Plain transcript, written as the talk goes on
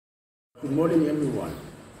Good morning, everyone.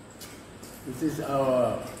 This is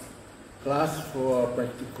our class for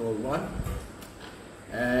Practical 1.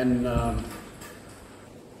 And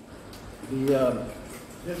the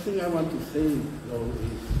first thing I want to say, though,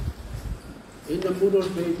 is in the Moodle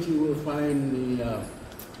page you will find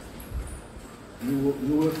you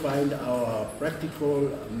will find our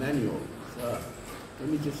practical manual. So, let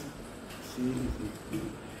me just see if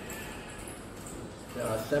there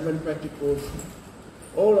are 7 practicals.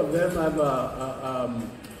 All of them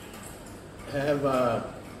have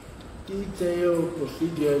detailed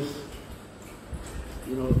procedures.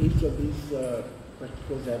 You know, each of these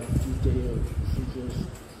practicals have detailed procedures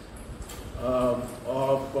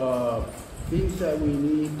of things that we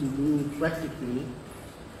need to do practically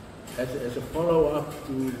as a follow-up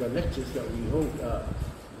to the lectures that we hold.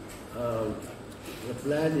 The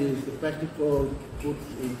plan is the practical puts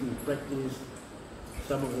into practice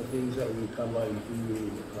some of the things that we cover in theory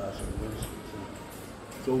in the class on Wednesday.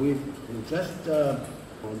 So we just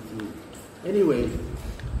on to, anyway,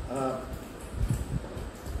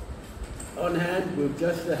 on hand we've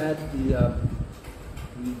just had the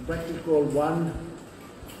practical 1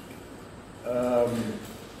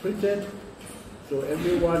 printed. So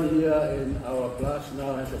everyone here in our class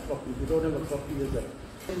now has a copy. If you don't have a copy, there's a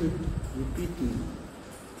repeating.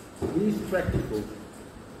 These practicals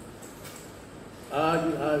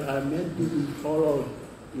are meant to be followed,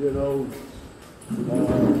 you know,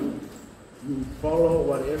 you follow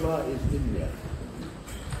whatever is in there.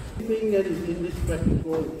 Everything that is in this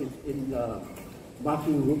practical is in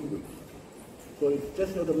marking rubric. So it's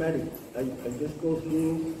just automatic. I just go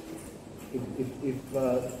through, if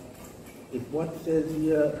what says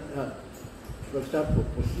here, for example,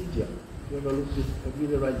 procedure, you have a look at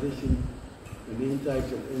familiarization, the main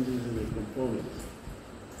types of engines and the components.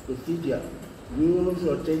 Procedure. Use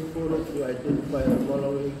or take photos to identify the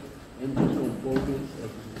following engine components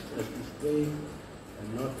as displayed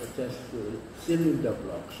and not attached to a cylinder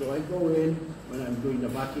block. So I go in when I'm doing the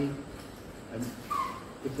marking, and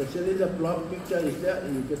if the cylinder block picture is there,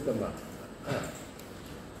 you get the mark.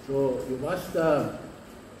 So you must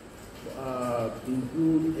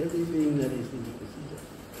include everything that is in the procedure.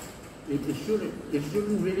 It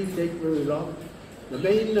shouldn't really take very long. The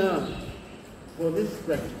main, for this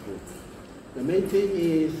practical, the main thing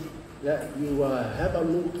is that you have a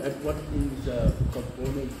look at what these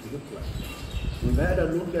components look like. We've had a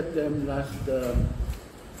look at them last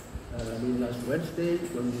Wednesday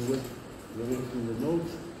when we went through the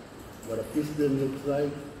notes, what a piston looks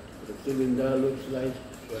like, what a cylinder looks like,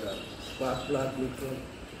 what a spark plug looks like.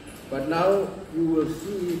 But now you will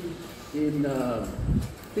see it in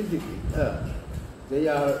physically. They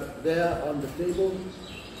are there on the table.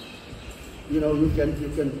 You know, you can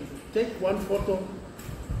take one photo.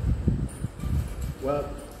 Well,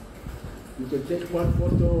 you can take one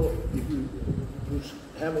photo if you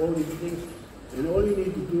have all these things, and all you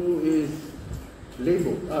need to do is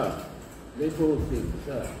label things.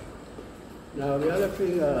 Now the other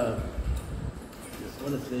thing I just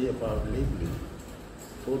want to say about labeling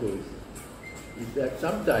photos is that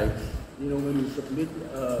sometimes, you know, when you submit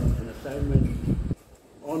an assignment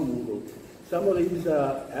on Moodle, some of these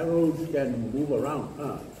arrows can move around.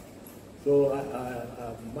 So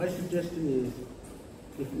my suggestion is,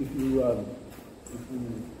 if you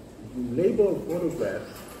label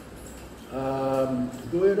photographs,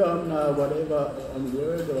 do it on whatever, on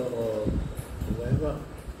Word or whatever,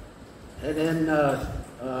 and then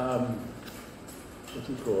what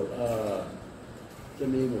you call the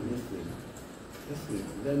name of this thing.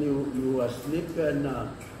 Then you snip and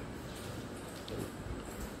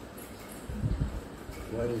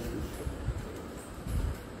what is this?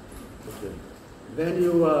 Okay. Then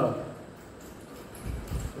you what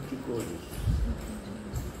you call this?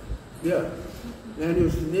 Yeah. Then you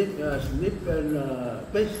snip and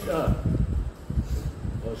paste or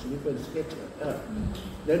snip and sketch.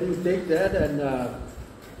 Then you take that and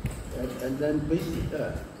then paste it.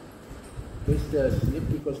 Paste the snip,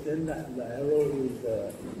 because then the arrow is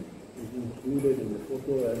included in the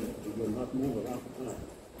photo and it will not move around.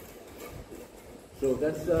 So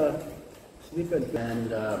that's snip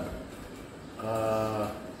and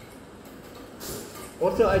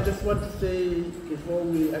also I just want to say, before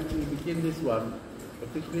we actually begin this one,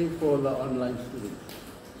 particularly for the online students.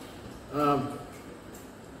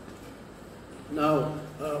 Now,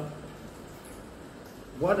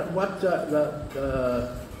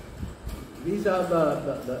 these are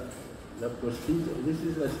the procedure.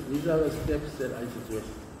 These are the steps that I suggest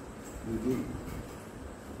you do.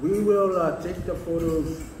 We will take the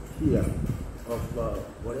photos here of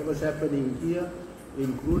whatever's happening here,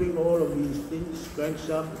 including all of these things,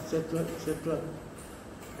 crankshaft, etc.,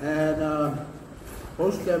 and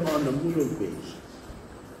post them on the Moodle page.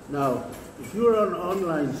 Now, if you're an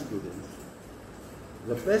online student,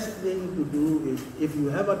 the best thing to do is, if you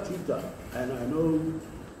have a tutor, and I know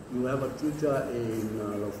you have a tutor in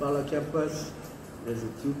Lofala campus, there's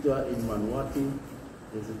a tutor in Vanuatu,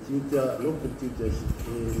 there's a tutor, local tutors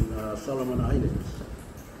in Solomon Islands.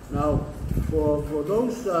 Now, for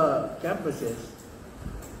those campuses,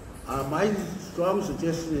 my strong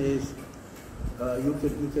suggestion is you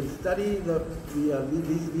can study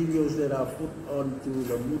these videos that are put onto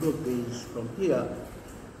the Moodle page from here,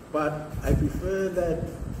 but I prefer that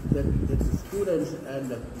the students and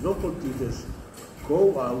the local tutors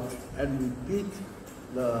go out and repeat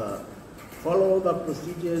follow the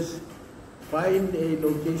procedures, find a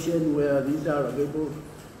location where these are available.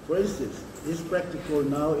 For instance, this practical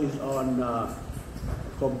now is on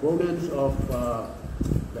components of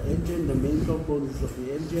the engine, the main components of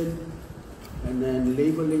the engine, and then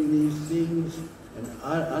labeling these things and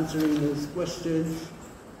answering those questions.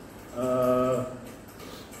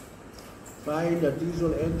 Find a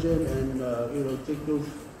diesel engine and take those,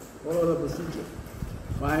 follow the procedure.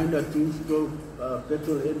 Find a two-stroke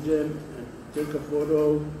petrol engine and take a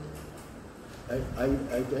photo.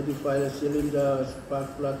 Identify the cylinder,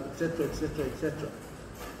 spark plug, etc., etc., etc.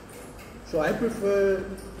 So I prefer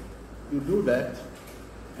you do that,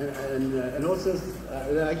 and also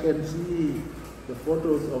I can see the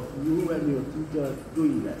photos of you and your tutor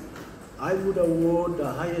doing that. I would award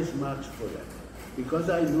the highest marks for that, because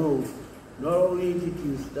I know not only did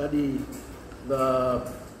you study the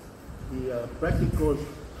practicals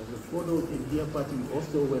of the photos in here, but you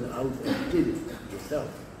also went out and did it yourself.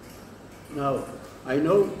 Now, I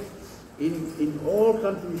know in all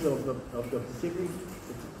countries of the Pacific,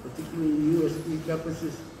 particularly USP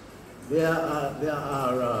campuses, there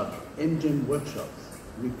are engine workshops,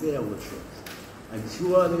 repair workshops. I'm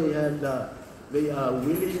sure they are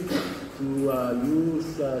willing to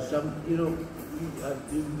use some, you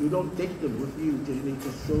don't take them with you, they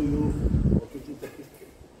just show you, okay, this is the piston,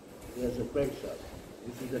 there's a crankshaft,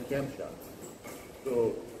 this is a camshaft.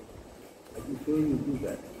 So I prefer you do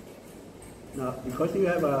that. Now, because you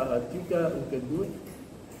have a tutor who can do it.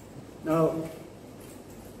 Now,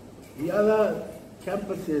 the other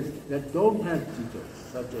campuses that don't have tutors,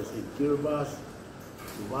 such as in Kiribati,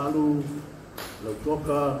 Tuvalu,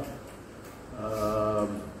 Lautoka,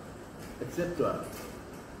 etc.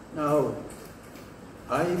 Now,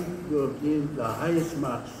 I will give the highest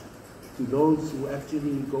marks to those who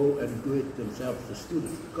actually go and do it themselves, the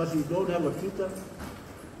students. Because you don't have a tutor,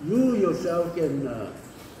 you yourself can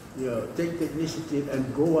take the initiative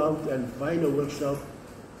and go out and find a workshop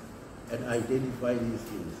and identify these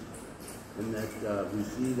things. And that we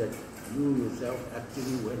see that you yourself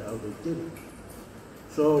actually went out and did it.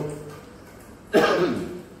 So,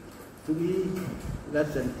 to me,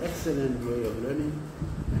 that's an excellent way of learning,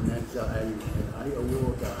 and and I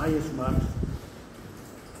award the highest marks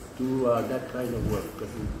to that kind of work,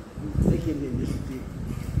 because you take the initiative,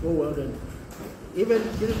 go out and even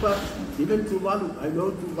Kiribati, even Tuvalu. I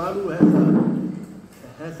know Tuvalu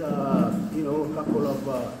has a couple of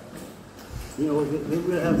they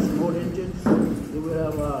will have small engines. They will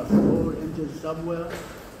have a small engine somewhere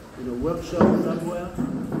in a workshop somewhere.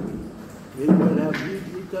 They will have weed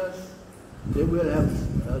eaters. They will have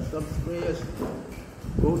some sprayers.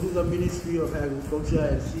 Go to the Ministry of Agriculture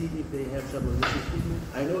and see if they have some of this equipment.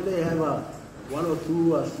 I know they have one or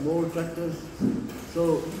two small tractors.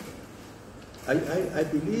 So I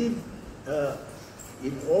believe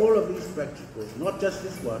in all of these practicals, not just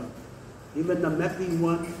this one, even the mapping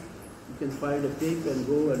one, you can find a tape and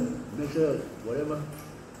go and measure whatever.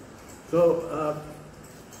 So,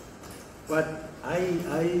 but I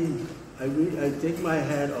take my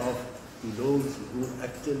hat off to those who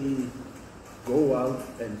actually go out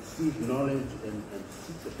and seek knowledge and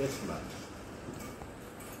seek the best marks.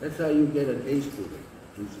 That's how you get an A student.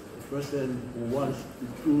 It's a person who wants to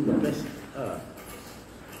do the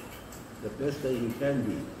best that you can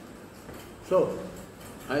be. So,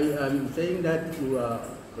 I am saying that to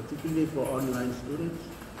particularly for online students.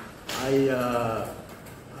 I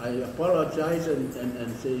apologize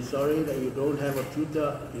and say sorry that you don't have a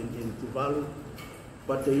tutor in Tuvalu,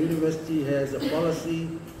 but the university has a policy,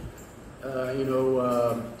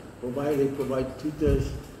 they provide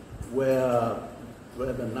tutors where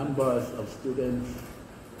the numbers of students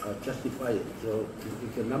justify it. So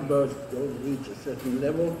if the numbers don't reach a certain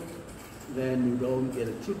level, then you don't get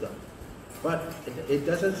a tutor. But it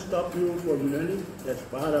doesn't stop you from learning. That's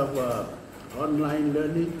part of online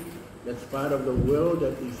learning. That's part of the world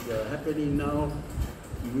that is happening now.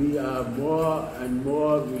 We are more and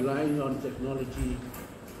more relying on technology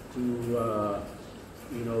to,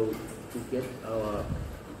 to get our,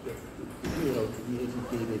 to be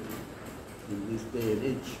educated in this day and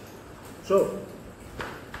age. So,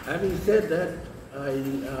 having said that,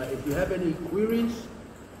 if you have any queries,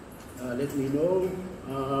 let me know,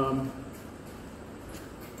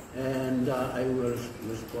 and I will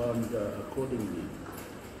respond accordingly.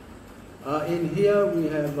 In here we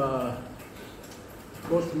have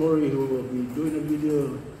Coach Mori, who will be doing a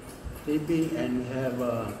video taping, and we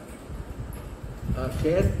have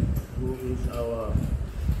Ken, who is our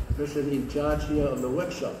person in charge here of the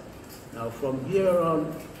workshop. Now from here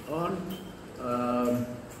on,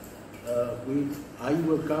 I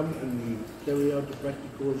will come and we carry out the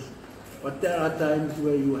practicals, but there are times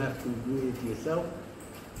where you have to do it yourself.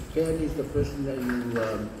 Ken is the person that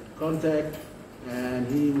you contact, and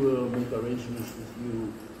he will make arrangements with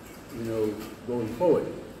you, going forward.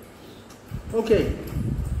 Okay.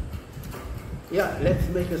 Yeah, let's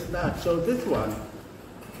make a start. So this one,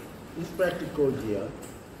 this practical here,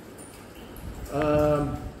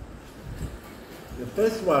 the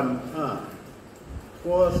first one,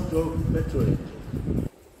 4-stroke petrol engine.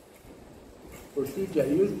 Procedure,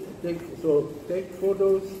 take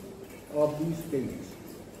photos of these things.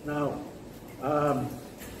 Now,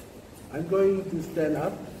 I'm going to stand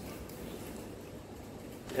up,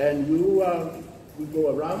 and you go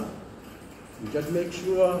around. You just make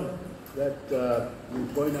sure that we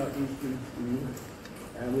point out these things to you,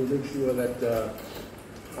 and we make sure that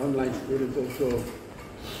online students also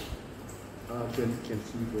can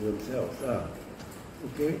see for themselves.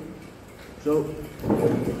 Okay, so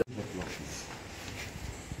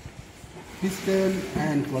piston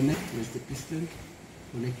and connect with the piston,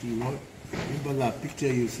 connecting rod. Remember that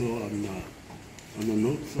picture you saw on the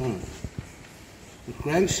notes. The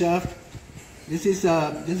crankshaft. This is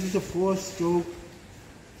a 4-stroke,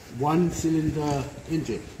 1-cylinder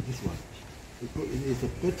engine. This one. It is a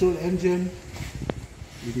petrol engine.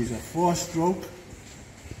 It is a 4-stroke,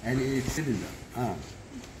 and it's cylinder.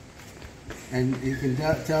 And you can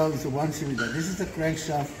tell it's a 1-cylinder. This is the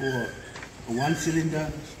crankshaft for a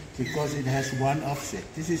 1-cylinder because it has one offset.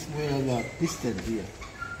 This is where the piston here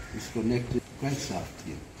is connected to the crankshaft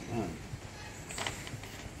here.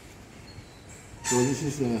 So this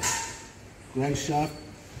is the crankshaft.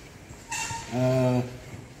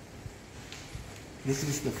 This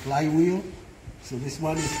is the flywheel. So this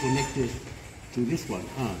one is connected to this one.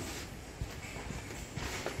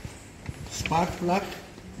 Spark plug.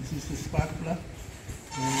 This is the spark plug.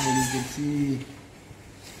 And you can see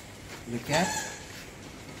the cap.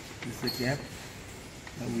 This is the cap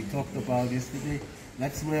that we talked about yesterday.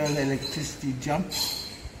 That's where the electricity jumps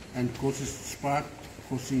and causes spark,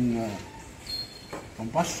 causing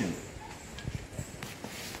combustion.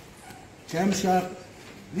 Camshaft.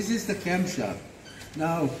 This is the camshaft.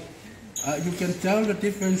 Now, you can tell the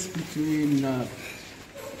difference between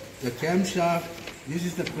the camshaft. This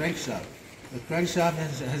is the crankshaft. The crankshaft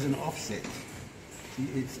has an offset. See,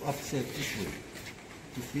 it's offset this way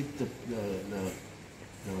to fit the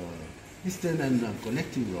piston and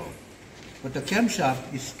connecting rod. But the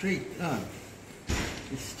camshaft is straight.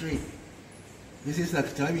 It's straight. This is the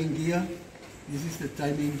timing gear. This is the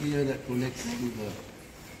timing gear that connects to the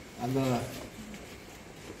other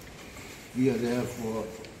gear there for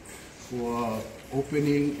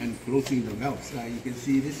opening and closing the valves. You can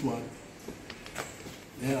see this one.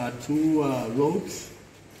 There are two rods,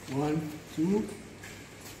 1, 2,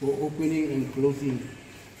 for opening and closing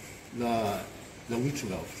the witch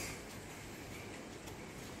valves.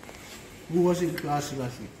 Who was in class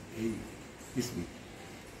last week? This week,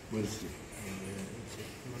 Wednesday.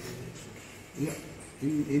 Yeah,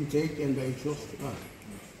 intake and the exhaust.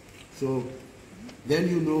 So then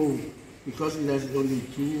you know, because it has only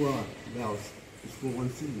 2 valves, it's for 1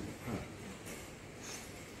 cylinder.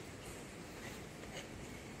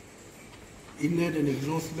 Inlet and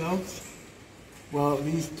exhaust valves. Well,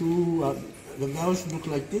 these two, the valves look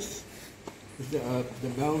like this. The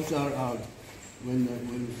valves are when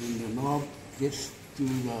the knob gets to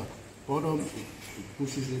the bottom, it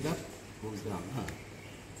pushes it up, goes down.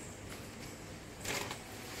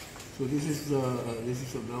 So this is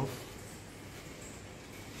a valve.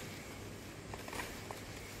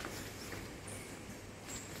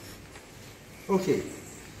 Okay.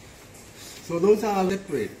 So those are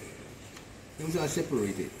separate. Those are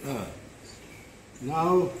separated.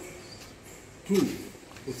 Now,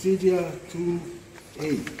 procedure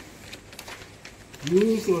 2A.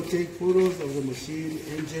 Use or take photos of the machine,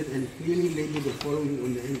 engine, and clearly label the following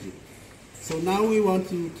on the engine. So now we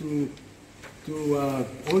want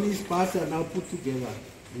all these parts are now put together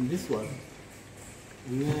in this one.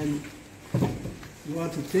 And then you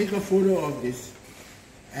want to take a photo of this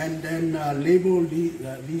and then label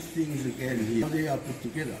these things again here. How they are put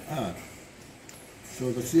together.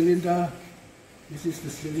 So the cylinder, this is the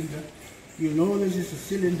cylinder. You know this is a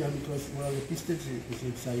cylinder because, well, the piston is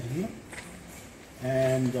inside here.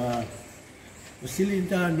 And the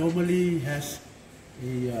cylinder normally has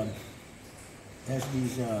these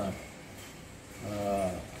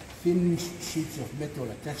thin sheets of metal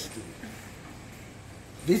attached to it.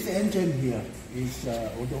 This engine here is,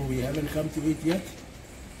 although we haven't come to it yet,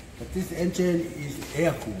 but this engine is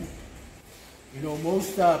air-cooled. You know,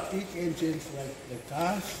 most big engines like the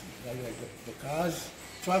cars,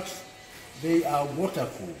 trucks, they are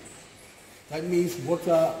water-cooled. That means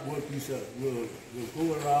water will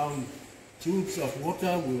go around, tubes of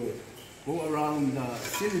water will go around the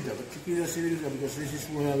cylinder, particular cylinder, because this is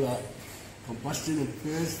where the combustion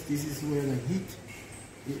occurs, this is where the heat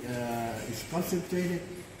is concentrated.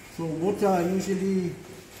 So water usually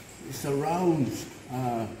surrounds,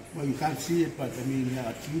 well, you can't see it, but I mean there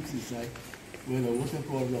are tubes inside where the water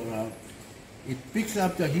goes around. It picks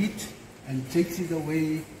up the heat and takes it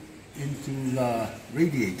away into the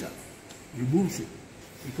radiator, removes it.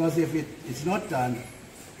 Because if it's not done,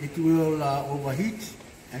 it will overheat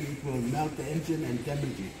and it will melt the engine and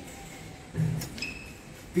damage it.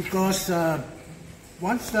 Because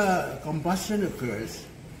once the combustion occurs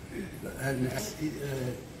and it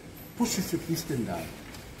pushes the piston down,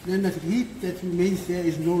 then the heat that remains there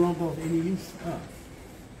is no longer of any use.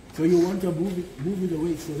 So you want to move it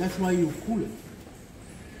away. So that's why you cool it.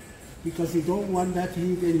 Because you don't want that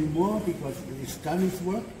heat anymore because it's done its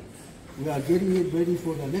work. We are getting it ready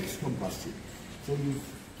for the next combustion. So you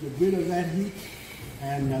get rid of that heat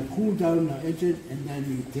and cool down the engine, and then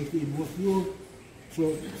you take in more fuel.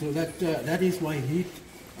 So that is why heat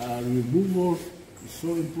removal is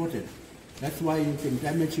so important. That's why you can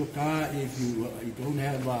damage your car if you don't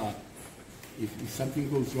have, if something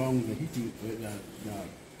goes wrong with the heating, the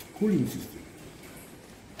cooling system,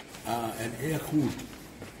 and air cooled.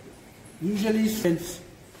 Usually fans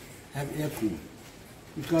have air cooled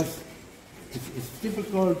because it's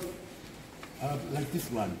difficult, like this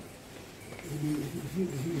one.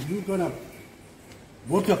 If you're gonna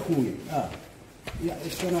water cool it, yeah,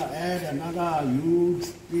 it's gonna add another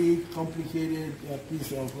huge, big, complicated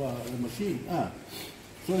piece of the machine.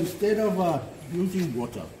 So instead of using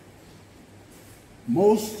water,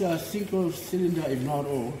 most single cylinder, if not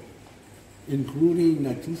all, including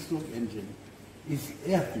a two-stroke engine, is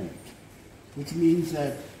air cooled, which means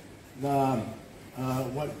that the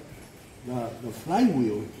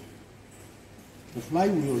flywheel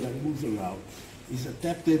that moves around is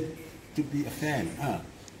adapted to be a fan.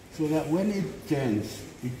 So that when it turns,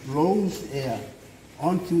 it blows air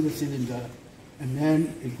onto the cylinder and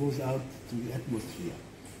then it goes out to the atmosphere.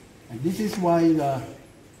 And this is why it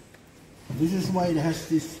has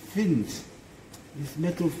these fins, these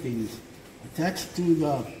metal fins attached to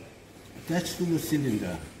the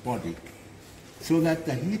cylinder body, so that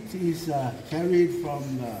the heat is carried from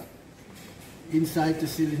inside the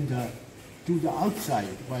cylinder to the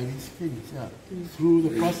outside by these fins, through the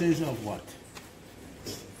process of what?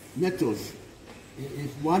 Metals.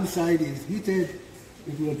 If one side is heated,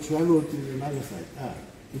 it will travel to another side.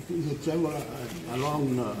 It will travel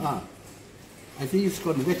along, I think it's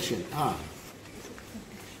convection.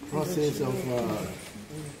 Process of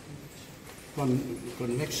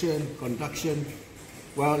convection, conduction.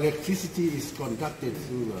 Well, electricity is conducted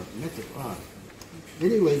through the metal.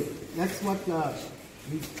 Anyway, that's what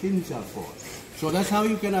these fins are for. So that's how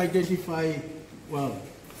you can identify, well,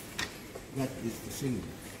 that is the cylinder.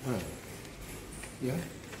 Yeah.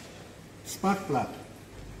 Spark plug.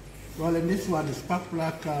 Well, in this one, the spark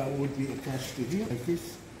plug would be attached to here, like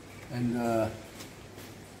this. And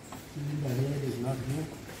cylinder head is not here.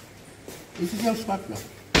 This is your spark plug.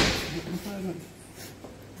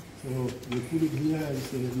 So you put it here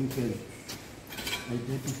so that you can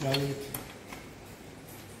identify it.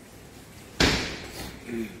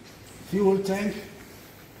 Fuel tank.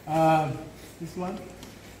 This one.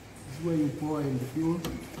 This is where you pour in the fuel.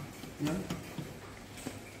 Yeah.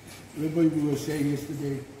 Remember we were saying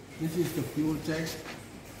yesterday, this is the fuel tank.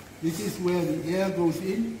 This is where the air goes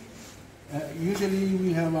in. Usually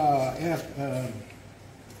we have air.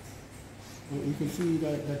 You can see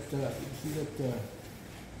that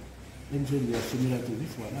engine there similar to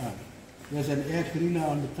this one. There's an air cleaner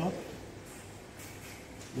on the top.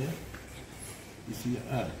 Yeah. You see,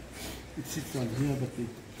 it sits on here, but they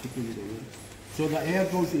put it away. So the air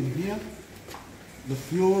goes in here, the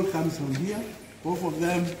fuel comes from here. Both of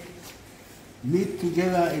them meet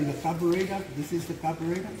together in the carburetor. This is the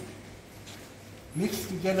carburetor. Mix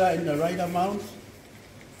together in the right amount.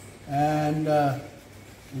 And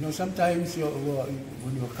you know, sometimes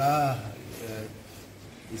when your car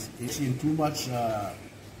is in too much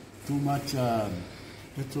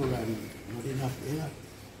petrol and not enough air,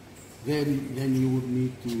 then you would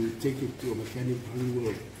need to take it to a mechanic who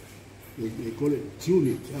will, they call it tune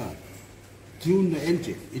it. Tune the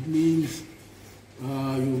engine. It means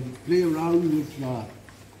you play around with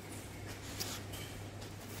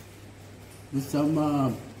some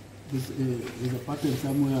there's a button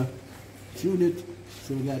somewhere. Tune it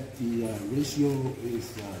so that the ratio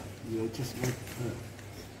is just like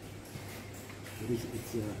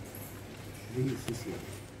it's I think it's this way.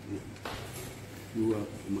 You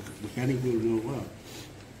mechanic will know well.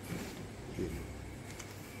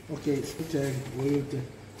 Okay, switch oil.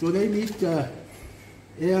 So they need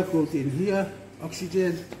air goes in here,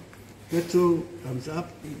 oxygen, petrol comes up,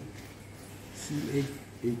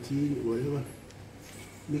 C18, whatever,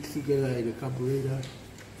 mixed together in a carburetor,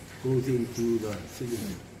 goes into the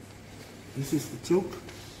cylinder. This is the choke.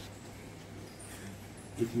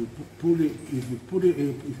 If you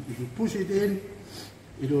push it in,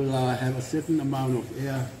 it will have a certain amount of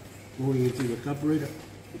air going into the carburetor.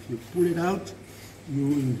 If you pull it out,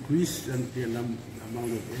 you increase the amount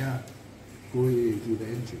of air going into the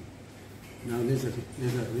engine. Now there's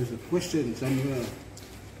a question somewhere,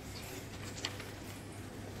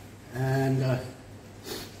 and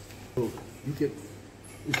so you can.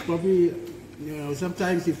 It's probably, you know,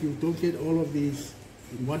 sometimes if you don't get all of these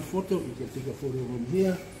in one photo, you can take a photo from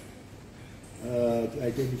here to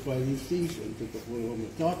identify these things, and take a photo from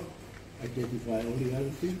the top, identify all the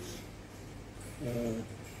other things.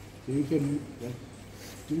 So you can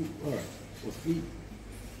do or three.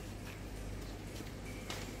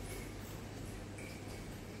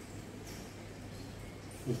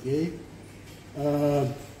 Okay.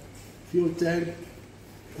 Fuel tank,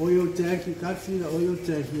 oil tank. You can't see the oil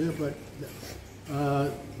tank here, but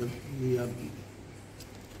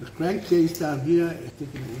the crankcase down here.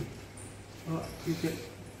 You can.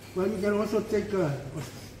 Well, you can also take a.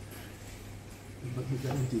 But you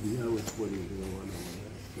can empty the air with putting the one over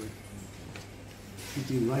there.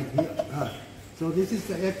 Sitting right here. So this is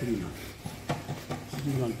the air cleaner.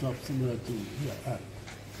 Sitting on top, similar to here.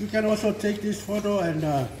 You can also take this photo and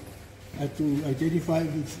to identify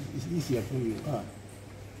it, it's easier for you.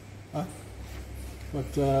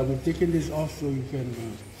 But we've taken this off so you can,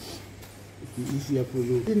 it'll be easier for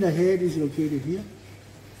you. The head is located here.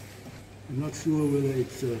 I'm not sure whether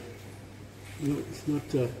it's, it's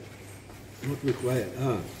not required.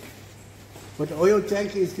 But the oil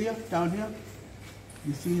tank is here, down here.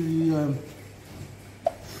 You see the,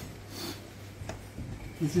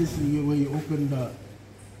 this is where you open the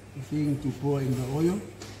thing to pour in the oil,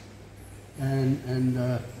 and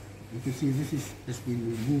you can see this has been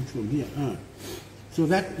removed from here. So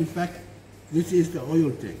that, in fact, this is the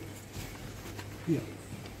oil tank. Here,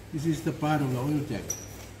 this is the part of the oil tank.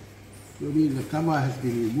 So the cover has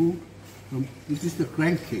been removed from. This is the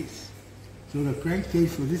crankcase. So the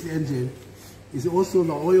crankcase for this engine is also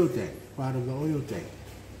the oil tank, part of the oil tank.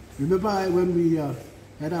 Remember when we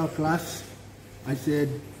had our class, I said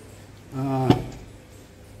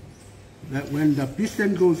that when the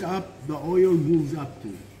piston goes up, the oil moves up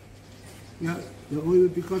too. Yeah, the oil,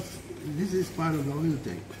 because this is part of the oil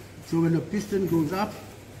tank. So when the piston goes up,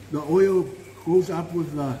 the oil goes up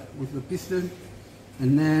with the piston,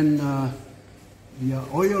 and then the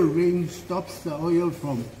oil ring stops the oil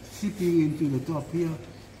from seeping into the top here,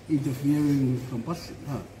 interfering with combustion.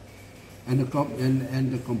 And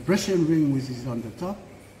the compression ring, which is on the top,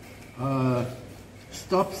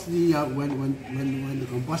 stops the when the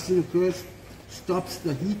combustion occurs, stops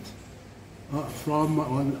the heat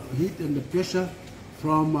heat and the pressure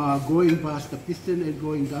from going past the piston and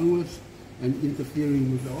going downwards and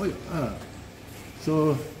interfering with the oil.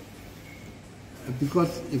 So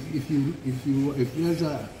because if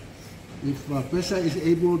pressure is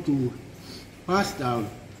able to pass down,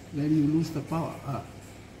 then you lose the power.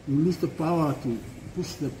 You lose the power to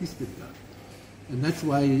push the piston down. And that's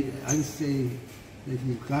why I'm saying that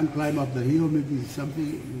you can't climb up the hill, maybe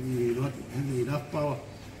you're not having enough power,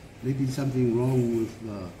 maybe something wrong with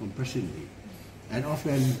the compression ring. And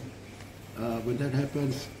often when that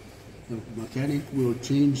happens, the mechanic will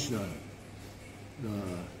change the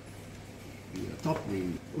top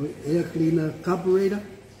ring. Air cleaner, carburetor.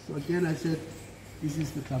 So again I said, this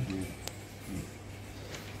is the carburetor.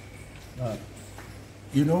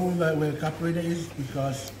 You know where carburetor is,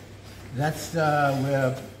 because that's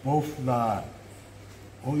where both the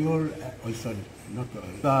oil, sorry, not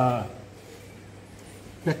oil,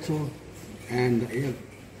 petrol and air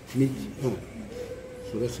meet.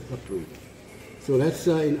 So that's the carburetor. So that's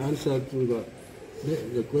in answer to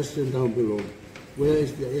the question down below. Where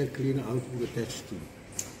is the air cleaner output attached to?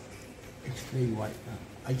 Explain why.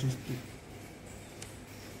 I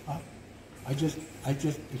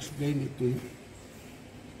just explained it to you.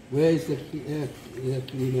 Where is the air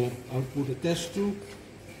cleaner output attached to?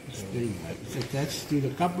 Explain why. It's attached to the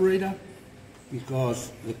carburetor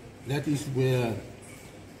because that is where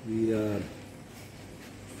the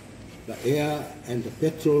air and the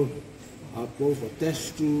petrol are both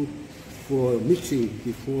attached to for mixing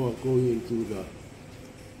before going into the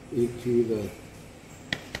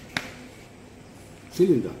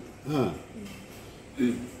cylinder.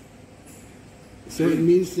 So it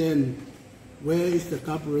means then, where is the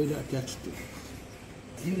carburetor attached to?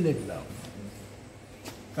 Inlet valve.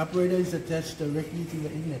 Carburetor is attached directly to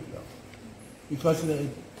the inlet valve because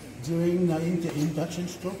during the induction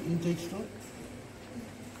stroke, intake stroke,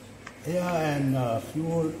 air and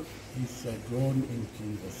fuel is drawn into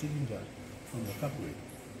the cylinder from the carburetor.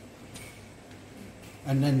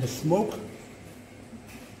 And then the smoke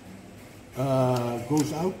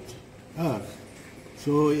goes out.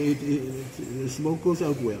 So the smoke goes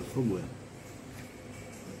out where? From where?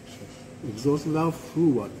 Exhaust valve through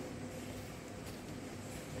what?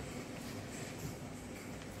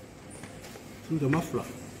 Through the muffler.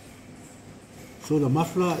 So the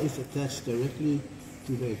muffler is attached directly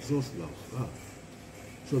to the exhaust valve.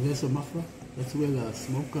 So there's a muffler. That's where the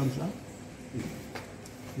smoke comes out.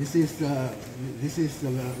 This is the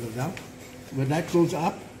valve. When that goes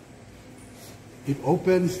up, it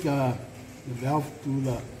opens the valve to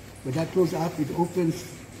the. When that goes up, it opens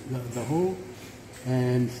the hole,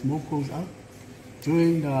 and smoke goes out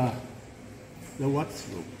during the what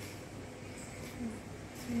stroke?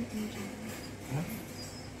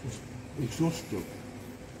 Exhaust stroke.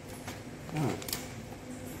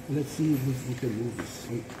 Let's see if we can move this.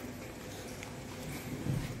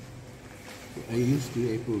 I used to be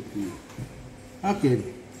able to. Okay.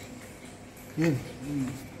 Yeah.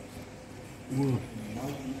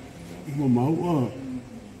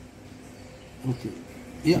 Okay.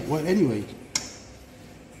 Yeah, well, anyway.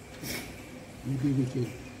 Maybe we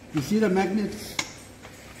can. You see the magnets?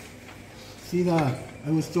 See I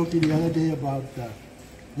was talking the other day about,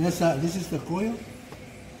 this is the coil,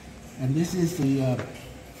 and this is the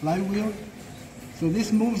flywheel. So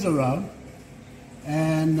this moves around,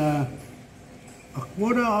 and a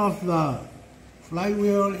quarter of the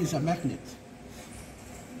flywheel is a magnet.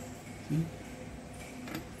 See?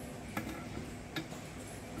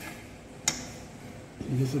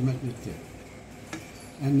 There's a magnet there.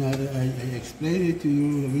 And I explained it to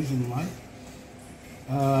you, the reason why.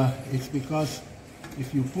 It's because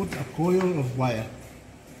if you put a coil of wire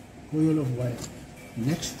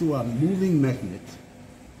next to a moving magnet,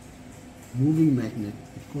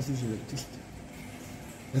 it causes electricity.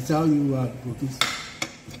 That's how you produce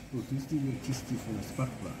the electricity from a spark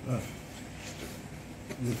plug.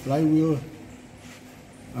 The flywheel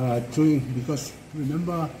because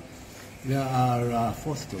remember there are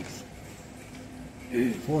 4 strokes.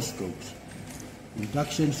 4 strokes.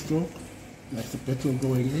 Induction stroke, that's the petrol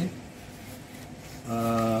going in.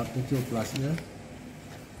 Petrol plus air.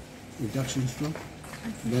 Induction stroke.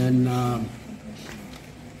 Then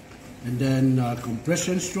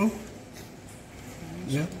compression stroke.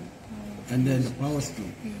 Yeah. And then the power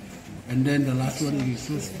stroke. And then the last one is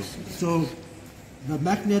exhaust stroke. So the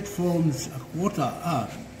magnet forms a quarter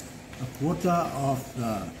of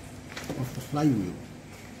the flywheel.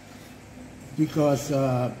 Because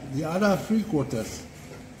the other 3/4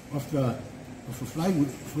 of the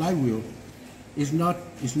flywheel is not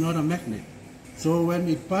a magnet. So when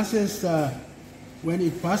it passes the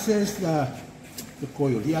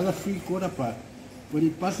coil, the other 3/4 part, when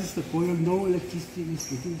it passes the coil, no electricity is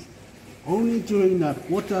produced. Only during the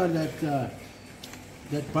quarter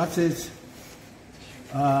that passes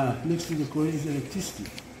next to the coil is electricity.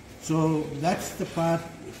 So that's the part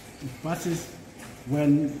it passes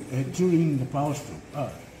when during the power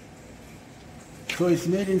stroke. So it's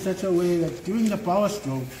made in such a way that during the power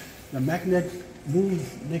stroke, the magnet moves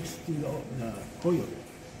next to the coil,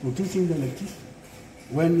 producing the electricity.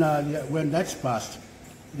 When that's passed,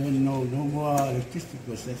 then no more electricity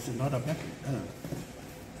because that's not a magnet.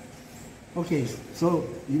 Okay, so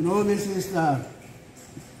you know this is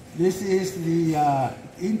the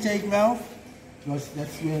intake valve because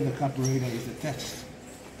that's where the carburetor is attached.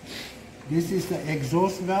 This is the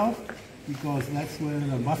exhaust valve because that's where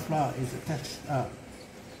the muffler is attached.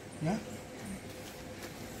 Yeah?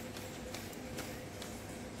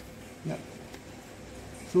 Yeah.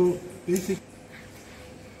 So basic.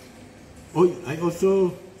 Oh, I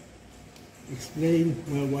also explain,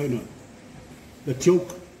 well, why not? The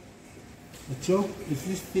choke. The choke is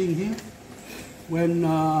this thing here. When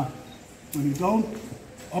you don't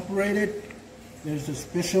operate it, there's a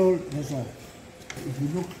special, if you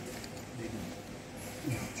look,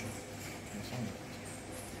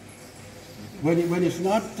 when it's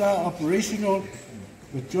not operational,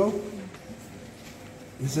 the choke,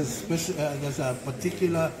 there's a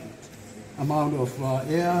particular amount of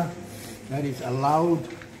air that is allowed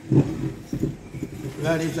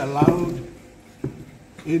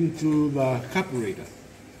into the carburetor.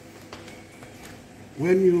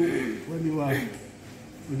 When you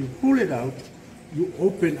pull it out, you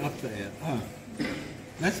open up the air.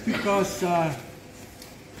 That's because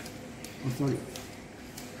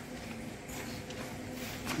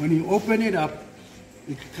when you open it up,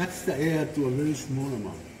 it cuts the air to a very small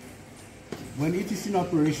amount. When it is in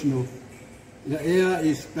operational, the air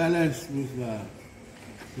is balanced with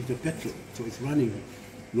the petrol, so it's running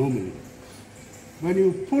normally. When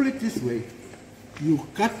you pull it this way, you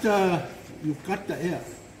cut the air.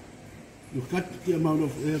 You cut the amount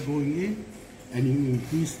of air going in, and you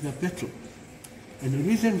increase the petrol. And the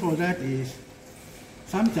reason for that is,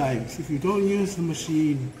 sometimes if you don't use the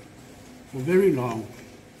machine for very long,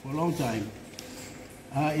 for a long time,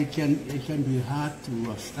 it can be hard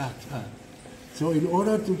to start. So in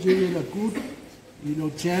order to give it a good,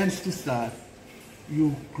 chance to start,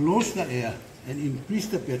 you close the air and increase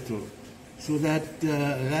the petrol, so that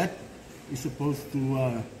that is supposed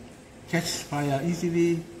to catch fire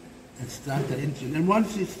easily and start the engine. And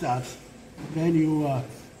once it starts, then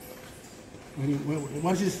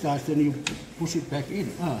once it starts, then you push it back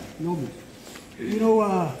in. Normal.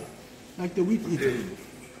 Like the weed eater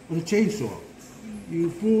or the chainsaw. You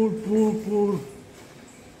pull,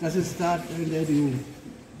 doesn't start, and then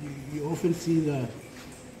you often see the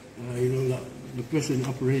person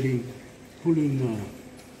operating, pulling the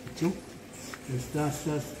choke, and starts,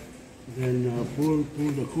 then pull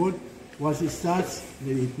the cord. Once it starts,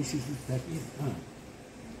 then he pushes it back in.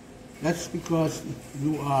 That's because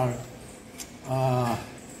you are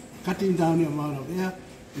cutting down the amount of air,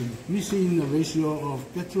 increasing the ratio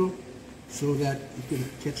of petrol, so that you can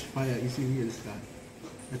catch fire easily and start.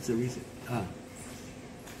 That's the reason.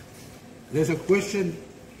 There's a question.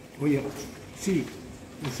 Oh yeah, C.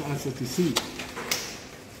 That's the answer to C.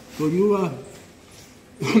 So you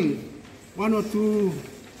one or two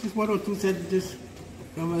sentences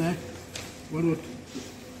cover that. One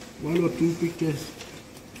or two pictures,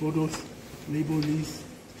 photos, label these.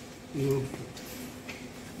 You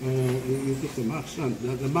get the marks done.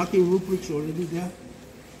 The marking rubric's already there.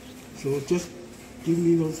 So just give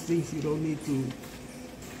me those things. You don't need to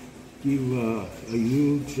give a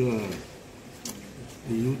huge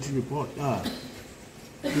report. 2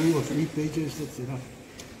 or 3 pages, that's enough.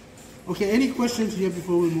 Okay, any questions here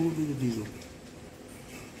before we move to the diesel?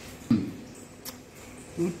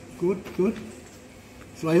 Good.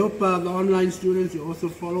 So I hope the online students are also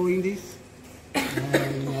following this.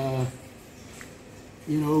 And,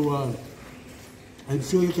 I'm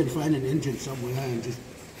sure you can find an engine somewhere and just,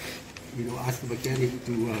 ask the mechanic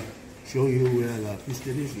to show you where the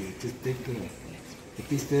piston is. You just take the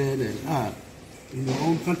piston and, in your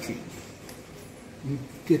own country. You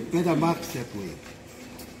get better marks that way.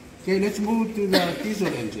 Okay, let's move to the diesel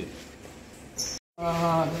engine.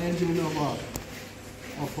 The engine of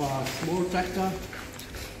a small tractor,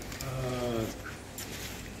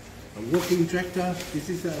 a working tractor. This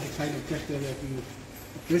is the kind of tractor that the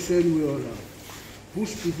person will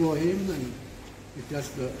push before him, and it does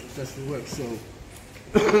the work. So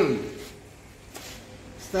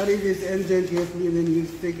study this engine carefully, and then you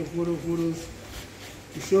take a photos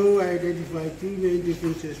to show identify 2 main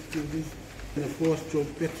differences to this and a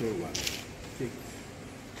 4-stroke petrol one. Okay.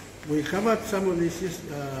 We covered some of this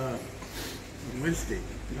on Wednesday.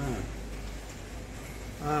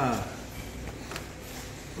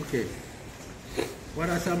 Okay. What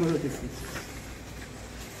are some of the differences?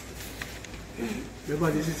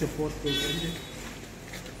 Remember, this is a 4-stroke engine.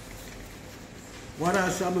 What are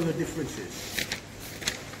some of the differences?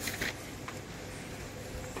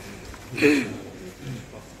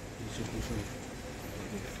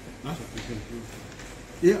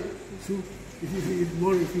 Yeah, so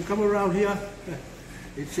if you come around here,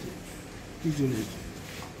 it's diesel engine.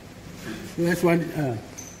 So that's one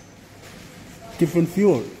different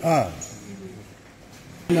fuel.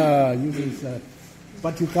 Using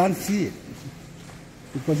but you can't see it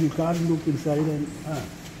because you can't look inside.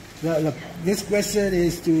 And this question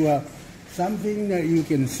is to something that you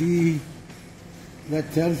can see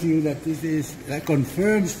that tells you that that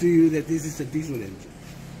confirms to you that this is a diesel engine.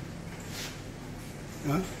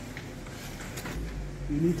 Huh?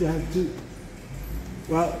 You need to have two.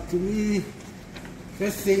 Well, to me,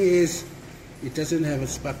 first thing is it doesn't have a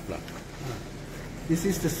spark plug. This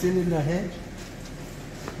is the cylinder head.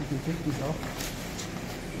 You can take this off.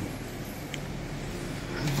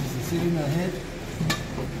 This is the cylinder head.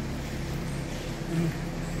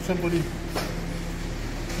 Somebody.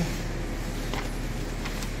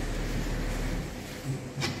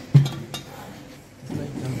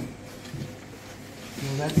 So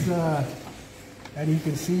that's and you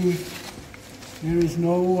can see there is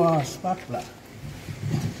no spark plug.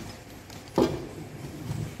 You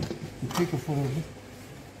take a photo of it.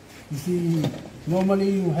 You see, normally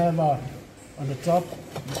you have on the top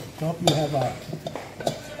you have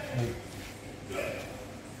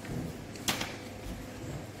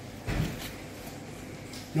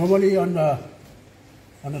normally on the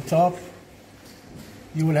top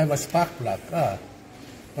you will have a spark plug,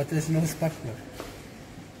 but there's no spark plug.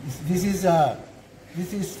 This is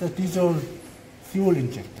the diesel fuel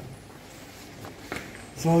injector.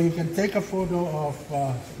 So you can take a photo of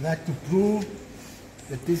that to prove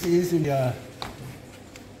that this is in a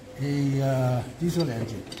diesel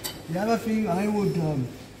engine. The other thing I would,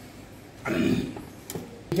 you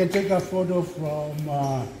can take a photo from,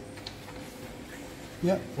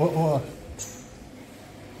 or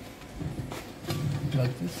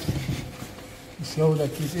like this, to show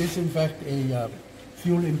that this is in fact a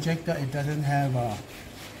fuel injector. It doesn't have a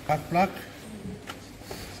spark plug.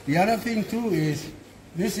 The other thing too is,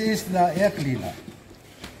 this is the air cleaner.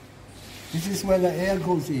 This is where the air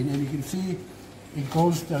goes in, and you can see it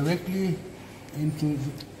goes directly into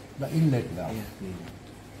the inlet valve.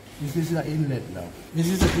 This is the inlet valve. This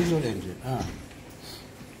is a diesel engine.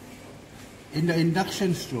 In the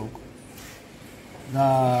induction stroke,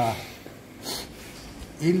 the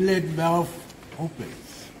inlet valve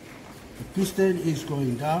opens. The piston is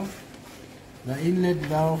going down. The inlet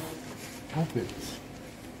valve opens.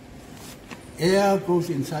 Air goes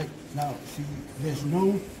inside. Now, see, there's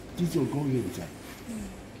no diesel going inside.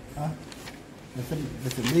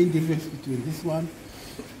 That's the main difference between this one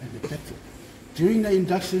and the petrol. During the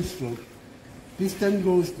induction stroke, piston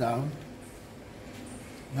goes down,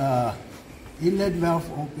 the inlet valve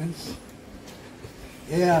opens,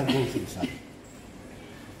 air goes inside.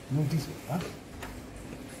 No diesel.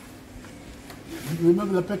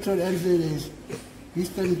 Remember, the petrol engine is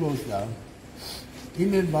piston goes down,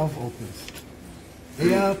 inlet valve opens,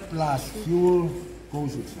 air plus fuel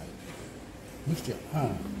goes inside. Mixture.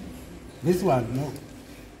 This one, no.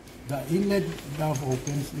 The inlet valve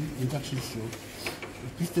opens, induction stroke. The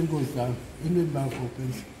piston goes down, inlet valve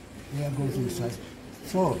opens, air goes inside.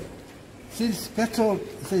 So, since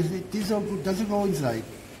diesel doesn't go inside,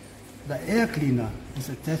 the air cleaner is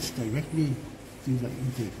attached directly to the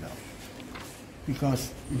intake valve.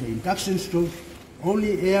 Because in the induction stroke,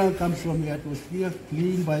 only air comes from the atmosphere,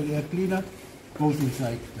 cleaned by the air cleaner, goes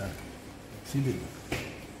inside the cylinder.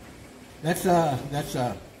 That's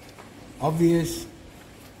a obvious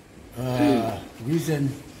reason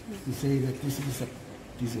to say that this is a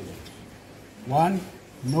diesel engine. One,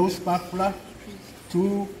 no spark plug.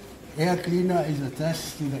 Two, air cleaner is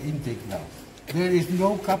attached to the intake valve. There is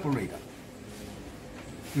no carburetor.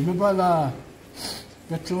 Remember the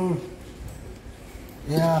petrol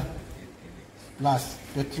air plus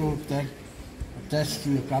petrol tank attached to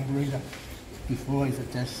the carburetor before it's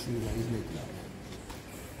attached to the inlet valve.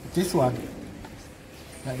 This one,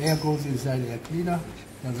 the air goes inside the air cleaner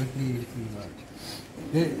directly into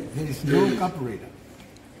the... There is no carburetor.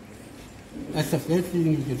 That's the first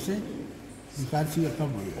thing you can say. You can't see a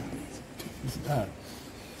carburetor.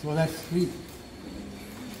 So that's three.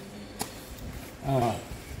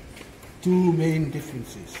 Two main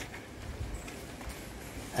differences.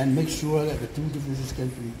 And make sure that the two differences can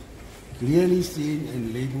be clearly seen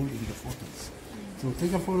and labeled in the photos. So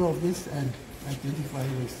take a photo of this and identify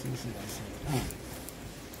those things that I said.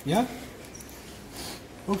 Yeah?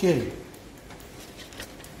 Okay.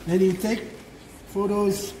 Then you take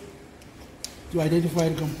photos to identify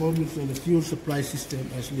the components of the fuel supply system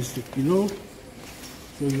as listed below.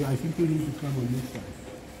 So I think you need to come on this side.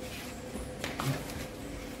 Yeah.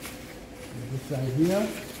 This side here.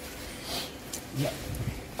 Yeah.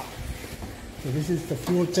 So this is the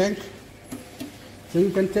fuel tank. So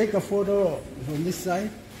you can take a photo from this side,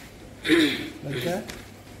 like that,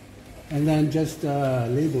 and then just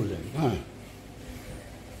label them.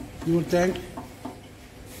 Fuel tank,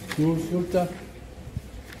 fuel filter,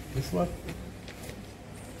 this one.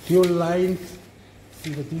 Fuel lines,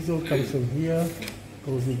 see the diesel comes from here,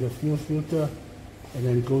 goes in the fuel filter, and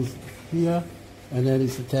then it goes here, and then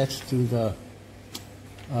it's attached to the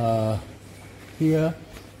here,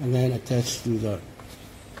 and then attached to the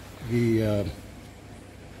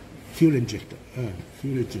fuel injector.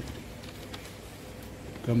 Fuel injector.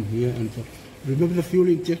 Come here and remember the fuel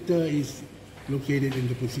injector is located in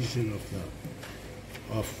the position of the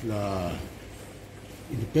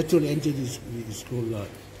in the petrol engine is called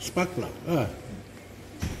spark plug.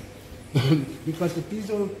 Because the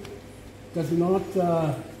diesel does not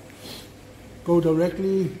go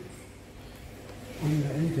directly on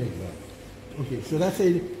the intake valve. Okay, so that's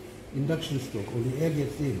a induction stroke, or the air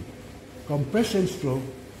gets in. Compression stroke,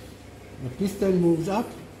 the piston moves up,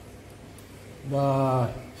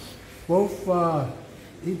 both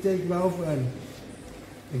intake valve and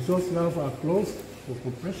exhaust valve are closed for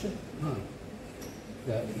compression.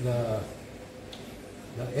 The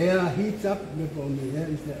air heats up. Remember, on the air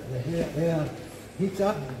is the air heats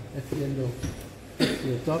up. That's the end of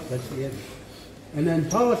the top. That's the end. And then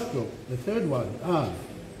power stroke, the third one.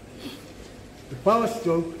 The power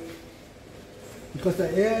stroke, because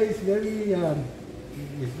the air is very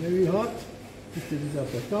hot. Piston is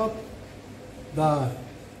at the top.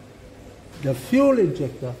 The fuel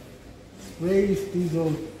injector sprays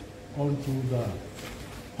diesel onto the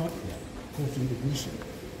hot air, causing ignition.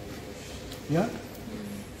 Yeah?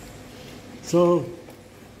 So,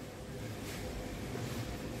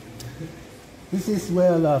 this is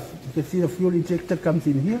where you can see the fuel injector comes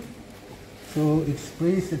in here. So it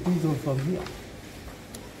sprays the diesel from here.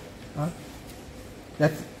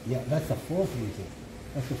 That's the fourth reason.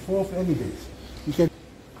 That's the fourth evidence.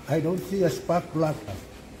 I don't see a spark plug.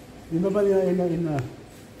 Remember in the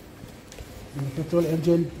petrol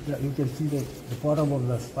engine, you can see the bottom of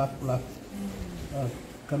the spark plug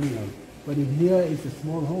coming out. But in here is a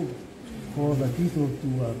small hole for the diesel to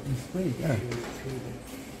be sprayed.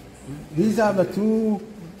 These are the two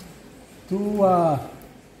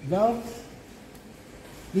valves.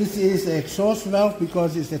 This is the exhaust valve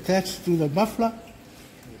because it's attached to the muffler.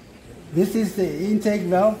 This is the intake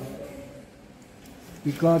valve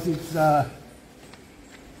because it's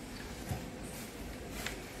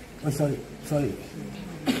sorry.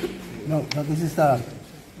 No,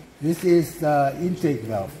 this is the intake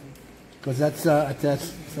valve because that's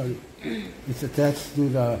attached. Sorry, it's attached to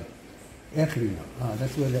the air cleaner.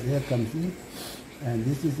 That's where the air comes in, and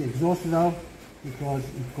this is the exhaust valve because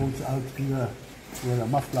it goes out here where the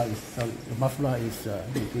muffler is. Sorry, the muffler is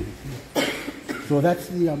located here. So that's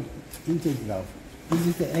the intake valve. This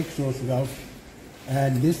is the exhaust valve,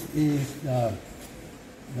 and this is the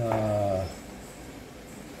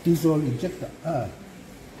diesel injector.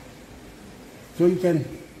 So you can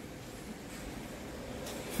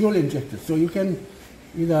fuel injector. So you can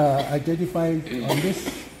either identify on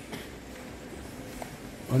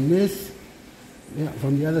this, yeah,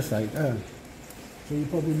 from the other side. So you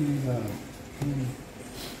probably need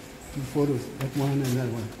two photos, that one and that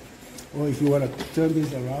one. Or if you want to turn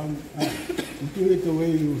this around, you do it the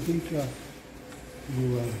way you think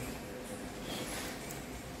you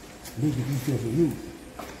make it easier for you.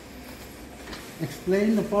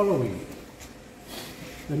 Explain the following.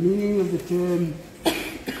 The meaning of the term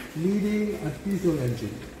leading a diesel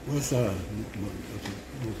engine.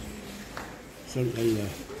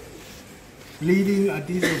 Leading a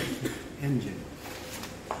diesel engine.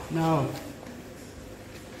 Now,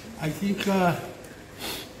 I think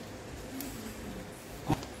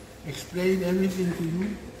explain everything to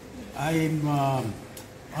you. I am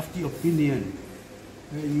of the opinion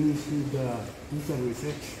that you should do some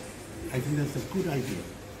research. I think that's a good idea.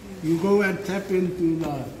 You go and tap into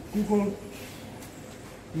the Google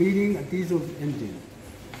leading a diesel engine.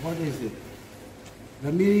 What is it?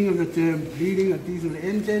 The meaning of the term leading a diesel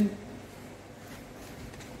engine.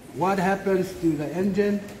 What happens to the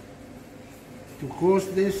engine to cause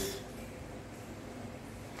this?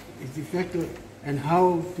 Its effect, and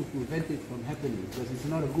how to prevent it from happening, because it's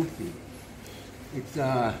not a good thing. It's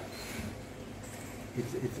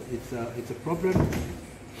a problem.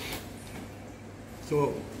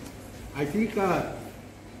 So I think I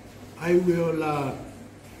will,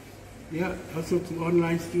 also to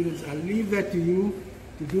online students, I'll leave that to you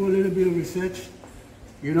to do a little bit of research.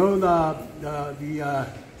 You know, the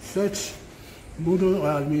search model,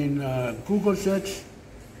 Google search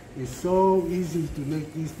is so easy to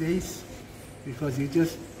make these days because you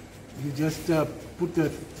just put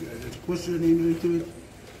the question into it,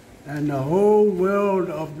 and the whole world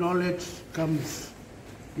of knowledge comes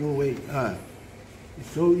your way.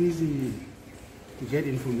 It's so easy to get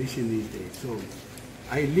information these days. So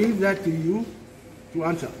I leave that to you to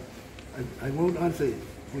answer. I won't answer it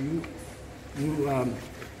for you.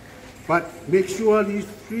 But make sure these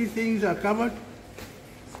three things are covered.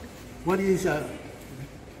 What does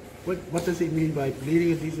it mean by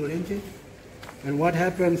bleeding a diesel engine? And what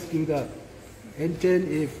happens to the engine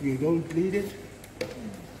if you don't bleed it?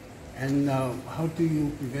 And how do you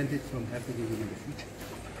prevent it from happening in the future?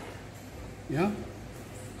 Yeah?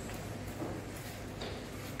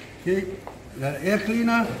 Okay, the air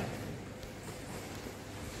cleaner,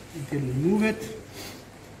 you can remove it.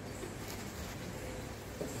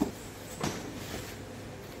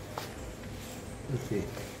 Okay.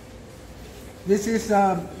 This is,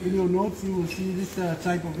 in your notes, you will see this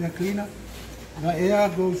type of air cleaner. The air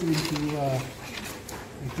goes into,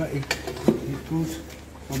 it goes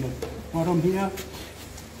from the bottom here,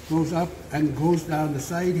 goes up and goes down the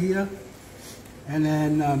side here, and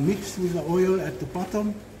then mixed with the oil at the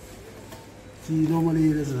bottom. See,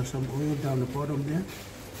 normally there's some oil down the bottom there.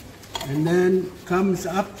 And then comes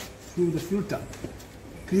up through the filter,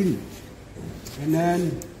 clean. And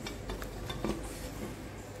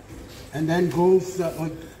then goes,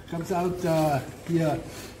 comes out here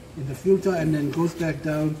in the filter and then goes back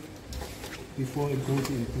down before it goes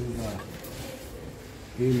into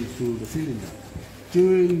the cylinder.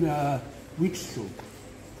 During which stroke?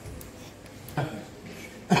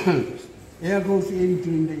 Air goes in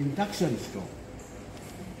during the induction stroke.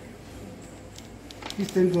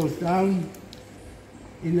 Piston goes down,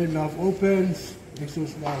 inlet valve opens,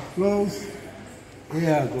 exhaust valve closed,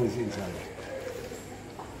 air goes inside.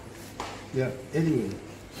 Yeah, anyway.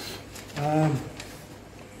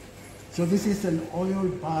 So this is an oil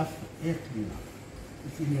bath air cleaner.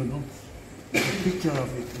 It's in your notes. There's a picture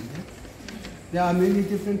of it in there. There are many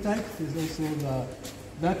different types. There's also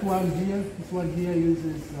that one here. This one here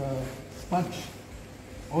uses sponge,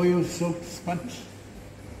 oil-soaked sponge.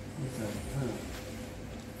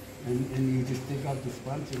 And you just take out the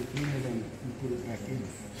sponge and clean it and you put it back in.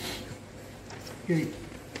 Okay.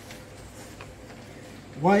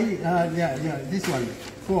 Why, this one,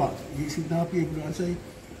 4. You should now be able to answer it.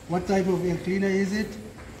 What type of air cleaner is it?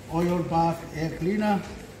 Oil bath air cleaner.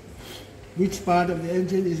 Which part of the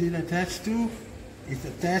engine is it attached to? It's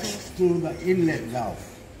attached to the inlet valve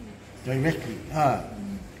directly.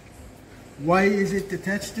 Why is it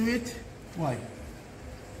attached to it? Why?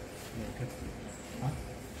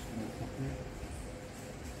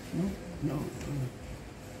 No.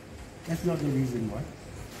 That's not the reason why.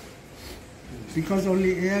 Because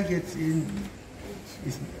only air gets in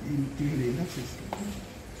during the induction stroke.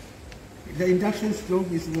 The induction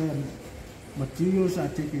stroke is where materials are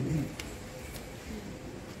taken in.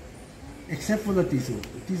 Except for the diesel.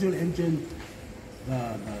 The diesel engine,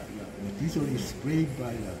 the diesel is sprayed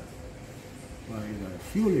by the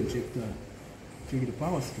fuel injector during the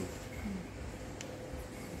power stroke.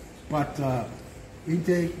 But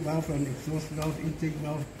intake valve and exhaust valve, intake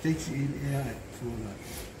valve takes in air for the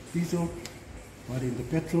diesel, but in the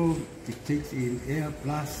petrol it takes in air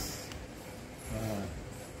plus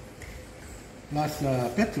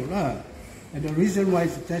petrol. And the reason why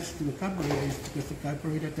it's attached to the carburetor is because the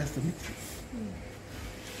carburetor does the mixing.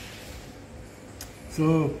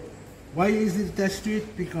 So why is it attached to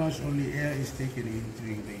it? Because only air is taken in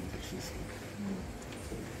during the induction stroke.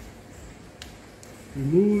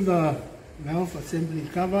 Remove the valve assembly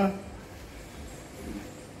cover.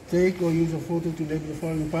 Take or use a photo to label the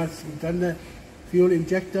following parts. We've done the fuel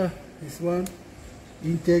injector, this one,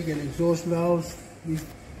 intake and exhaust valves,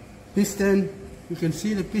 piston. You can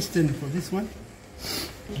see the piston for this one.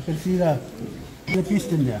 You can see the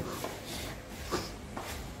piston there.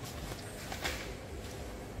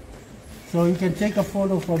 So you can take a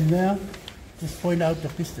photo from there, just point out the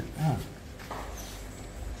piston.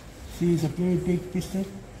 See, it's a very big piston.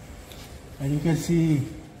 And you can see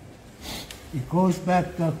it goes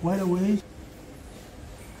back quite a ways.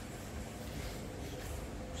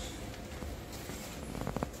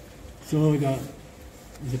 So there's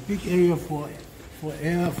a big area for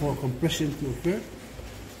air, for compression to occur.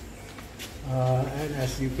 And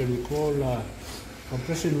as you can recall,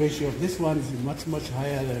 compression ratio of this one is much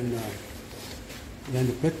higher than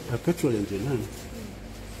the petrol engine.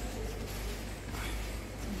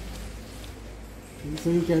 So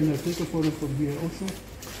you can take a photo from here also,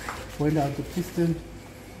 point out the piston,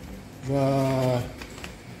 and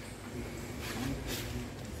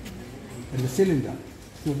the cylinder.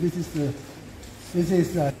 So this is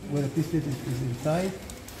where the piston is inside.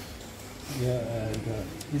 Yeah, and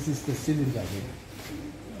this is the cylinder here.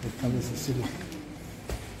 That covers the cylinder.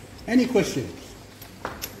 Any questions?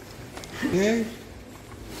 Okay.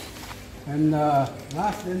 And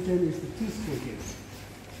last engine is the two-stroke engine.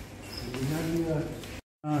 We have here,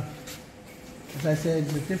 as I said,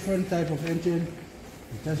 it's a different type of engine.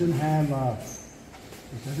 It doesn't have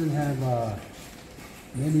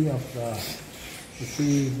many of the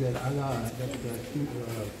things that the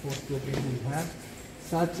four-stroke engines have,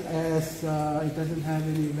 such as it doesn't have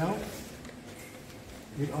any valves.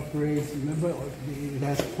 It operates, remember, it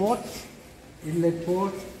has ports, inlet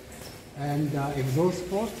port and exhaust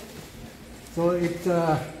port. So it's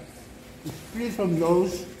free from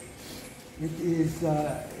those. It is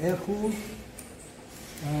air cooled,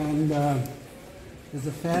 and there's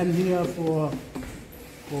a fan here for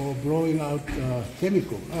blowing out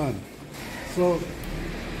chemical. So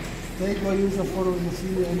take or use a photo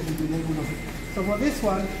machine and the label of it. So for this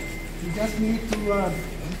one, you just need to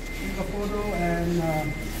take a photo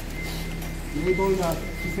and label the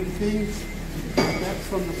different things. That's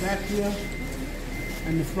from the back here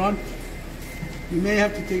and the front. You may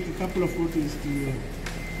have to take a couple of photos to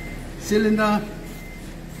cylinder.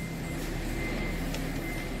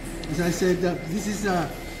 As I said, this is a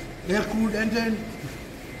air-cooled engine,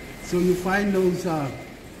 so you find those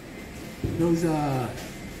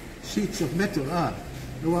sheets of metal,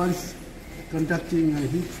 the ones conducting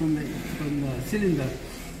heat from the cylinder.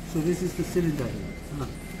 So this is the cylinder.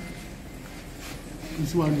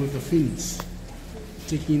 This one with the fins,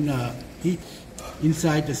 taking heat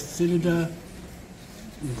inside the cylinder,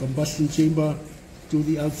 the combustion chamber, to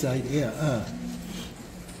the outside air.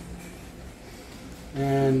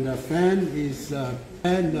 And the fan is,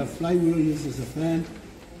 and the flywheel uses a fan,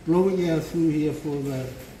 blowing air through here for the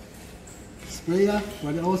sprayer,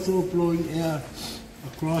 but also blowing air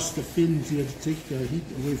across the fins here to take the heat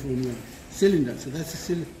away from the cylinder. So that's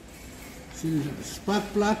the cylinder. Spark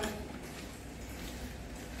plug.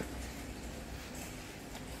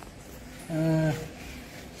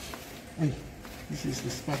 This is the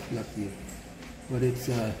spark plug here, but it's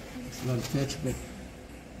not attached, but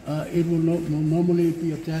it will normally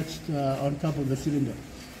be attached on top of the cylinder.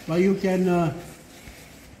 But you can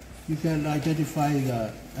identify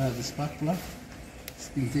the spark plug. It's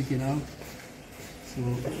been taken out, so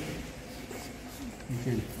you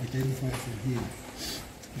can identify it from here.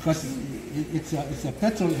 Because it's a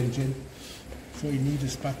petrol engine, so you need a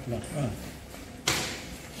spark plug.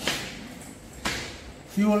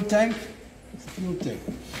 Fuel tank. It's a fuel tank.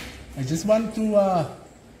 I just want to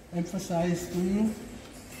emphasize to you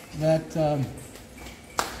that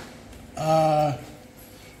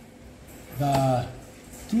the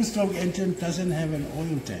two-stroke engine doesn't have an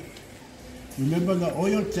oil tank. Remember, the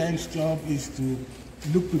oil tank's job is to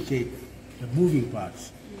lubricate the moving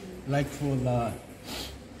parts. Like for the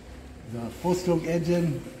four-stroke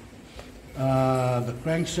engine, the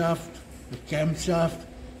crankshaft, the camshaft,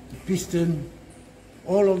 the piston,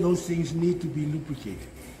 all of those things need to be lubricated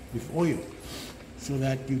with oil so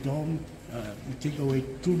that you don't you take away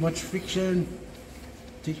too much friction,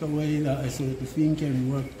 take away so that the thing can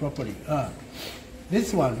work properly.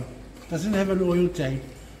 This one doesn't have an oil tank,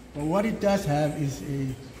 but what it does have is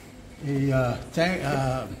a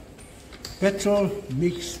petrol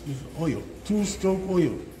mixed with oil, two-stroke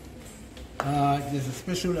oil. There's a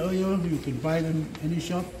special oil, you can buy them in any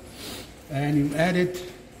shop, and you add it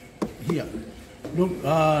here. Look,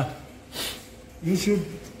 you should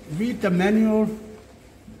read the manual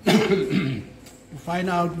to find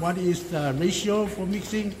out what is the ratio for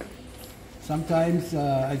mixing. Sometimes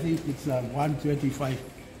I think it's 125,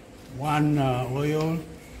 oil,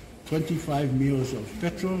 25 mils of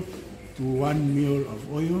petrol to 1 mil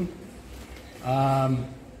of oil.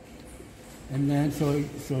 And then so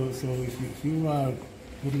if you are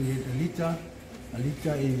putting in a liter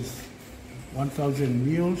is 1,000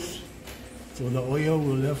 mils. So the oil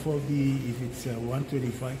will therefore be, if it's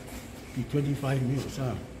 125, be 25 mils.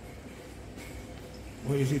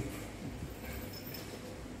 Or is it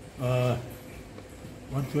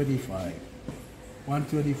 125?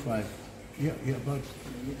 125. Yeah, but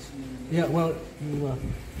yeah. Well,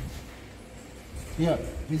 yeah.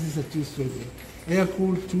 This is a two-stroke,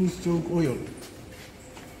 air-cooled two-stroke oil.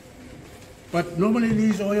 But normally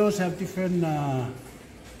these oils have different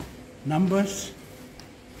numbers.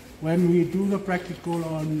 When we do the practical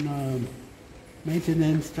on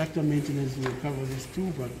maintenance, tractor maintenance, we'll cover this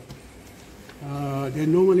too, but they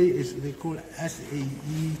normally they call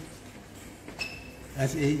SAE.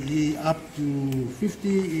 SAE up to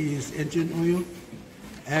 50 is engine oil.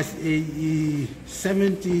 SAE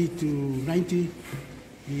 70 to 90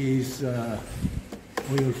 is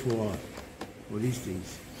oil for these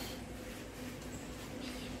things.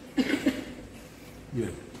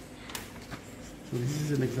 Yeah. So this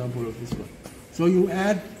is an example of this one. So you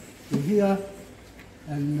add to here,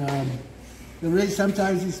 and the rate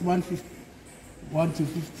sometimes is 1 to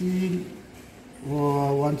 15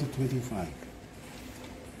 or 1 to 25.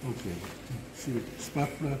 Okay. See, spark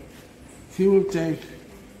plug, fuel tank,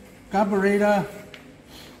 carburetor.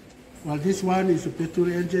 Well, this one is a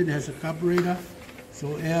petrol engine, has a carburetor,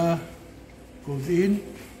 so air goes in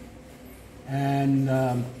and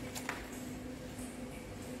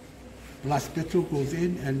plus petrol goes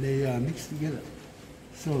in and they mix together.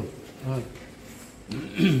 So,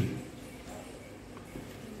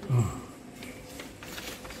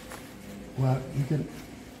 well,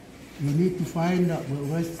 you need to find out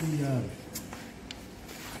where's the,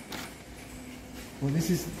 well, this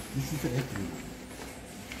is the air cleaner.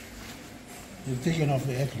 They've taken off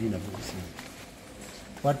the air cleaner for this one.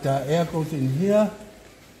 But air goes in here,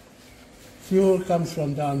 fuel comes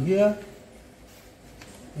from down here,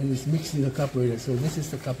 and it's mixed in the carburetor. So this is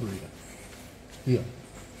the carburetor here.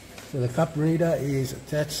 So the carburetor is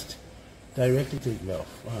attached directly to the valve,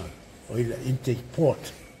 or the intake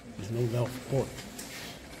port. There's no valve port.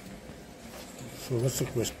 So what's the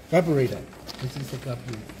question? Carburetor. This is the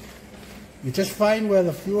carburetor. You just find where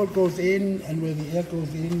the fuel goes in and where the air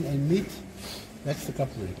goes in and meet. That's the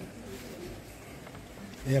carburetor.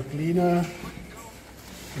 Air cleaner.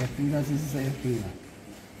 Air cleaner, this is the air cleaner.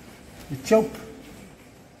 The choke.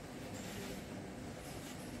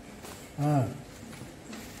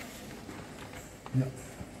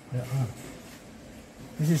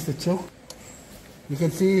 This is the choke. You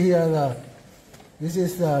can see here this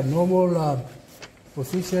is the normal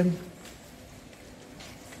position.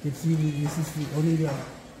 You can see this is the only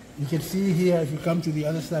you can see here if you come to the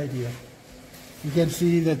other side here. You can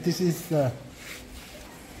see that this is the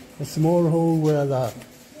small hole where the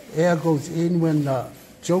air goes in when the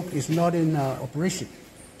choke is not in operation.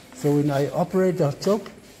 So when I operate the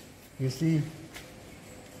choke, you see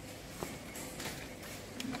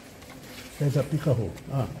there's a picker hole.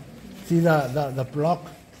 See the block?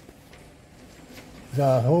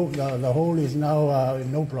 The hole is now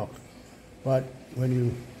no block. But when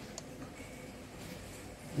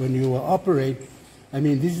you operate, I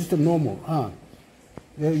mean this is the normal.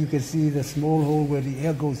 There you can see the small hole where the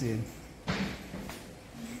air goes in.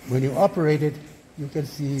 When you operate it, you can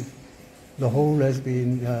see the hole has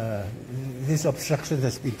been, this obstruction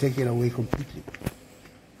has been taken away completely.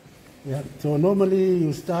 Yeah. So normally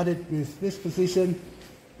you start it with this position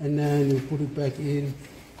and then you put it back in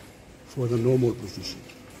for the normal position.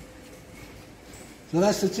 So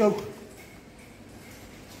that's the choke.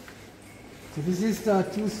 So this is the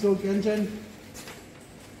two-stroke engine.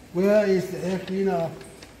 Where is the air cleaner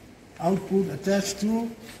output attached to?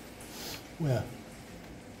 Where?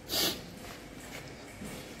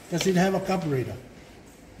 Does it have a carburetor?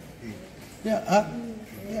 Yeah,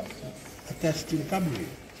 yeah, attached to the carburetor.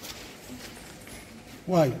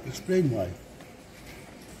 Why? Explain why.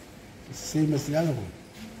 It's the same as the other one.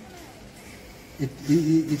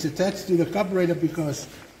 It's attached to the carburetor because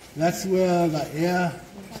that's where the air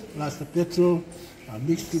plus the petrol are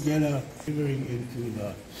mixed together, figuring into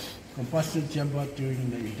the combustion chamber during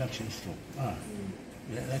the induction stroke.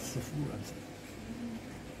 Yeah, that's the full answer.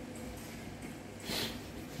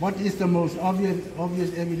 What is the most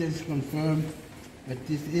obvious evidence to confirm that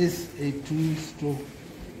this is a two-stroke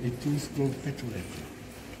petrol engine?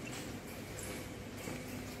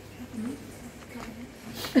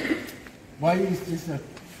 Why is this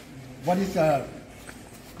what is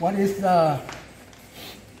the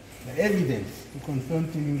evidence to confirm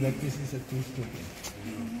to you that this is a two-stroke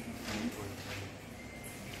engine?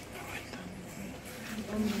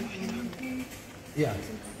 Yeah.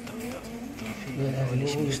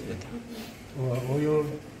 Oil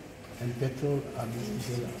and petrol are mixed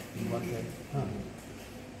together in one tank.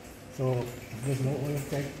 So if there's no oil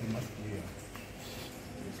tank, it must be here.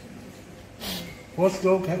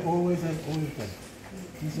 Four-stroke always has oil tank.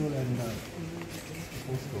 Diesel and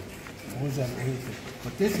four-stroke always have oil tank.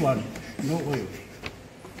 But this one, no oil.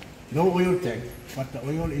 No oil tank, but the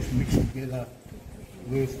oil is mixed together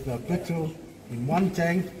with the petrol in one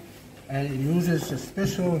tank, and it uses a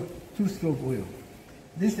special two-stroke oil.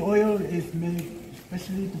 This oil is made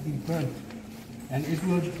especially to be burnt, and it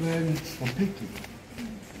will burn completely.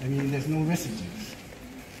 I mean, there's no residues.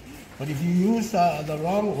 But if you use the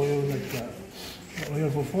wrong oil, like the oil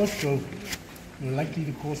for four-stroke, you're likely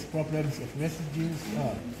to cause problems of residues,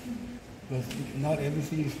 because not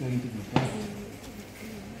everything is going to be burnt.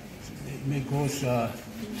 So it may cause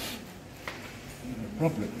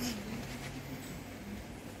problems.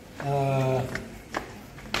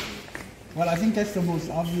 Well, I think that's the most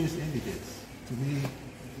obvious evidence. To me,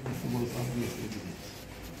 that's the most obvious evidence.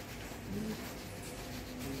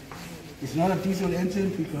 It's not a diesel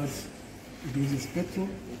engine because it uses petrol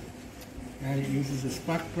and it uses a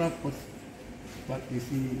spark plug, but you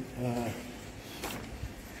see,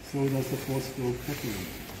 So that's the four-stroke petrol.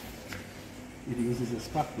 It uses a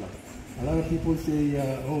spark plug. A lot of people say,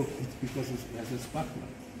 oh, it's because it has a spark plug.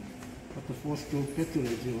 But the four-stroke petrol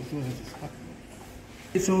also has a spark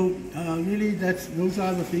plug. So really, those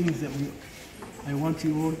are the things that I want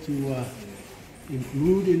you all to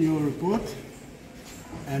include in your report.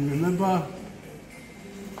 And remember,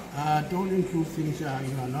 don't include things you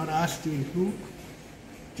are not asked to include.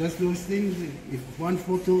 Just those things. If one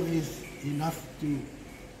photo is enough to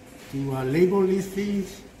label these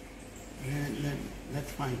things, then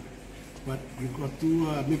that's fine. But you've got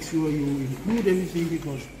to make sure you include everything,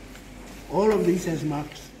 because all of these has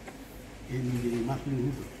marks in the marking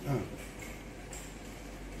rubric.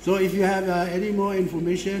 So if you have any more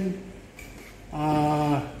information,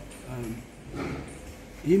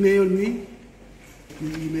 email me,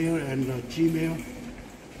 email and Gmail,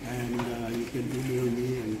 and you can email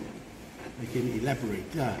me and I can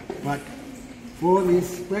elaborate. But for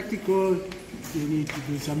this practical, you need to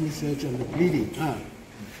do some research on the bleeding.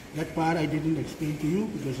 That part I didn't explain to you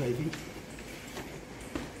because I think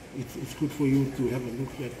it's good for you to have a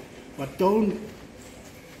look at. But don't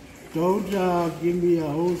give me a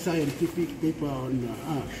whole scientific paper on.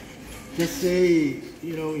 Just say,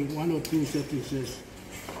 in one or two sentences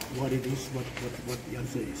what it is, what the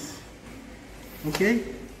answer is. Okay?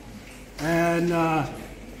 And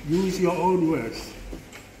use your own words.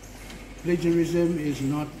 Plagiarism is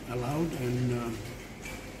not allowed, and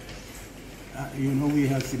we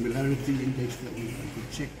have similarity index that we have to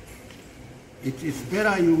check. It's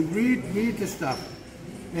better you read the stuff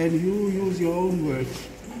and you use your own words,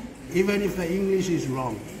 even if the English is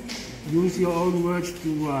wrong. Use your own words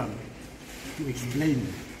to explain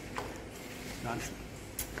the answer.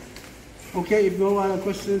 Okay, if no other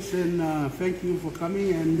questions, then thank you for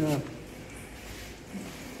coming, and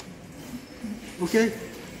okay,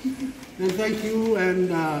 then thank you, and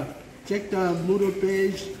check the Moodle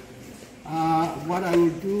page. What I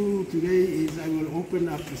will do today is I will open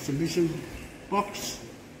up the submission box,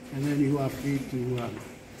 and then you are free to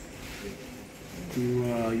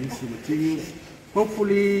use the materials.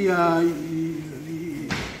 Hopefully, the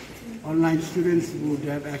online students would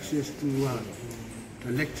have access to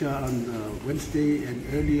a lecture on Wednesday and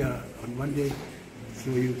earlier on Monday,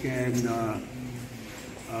 so you can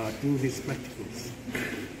do these practicals.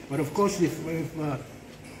 But of course, if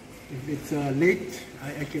it's late,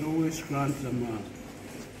 I can always grant some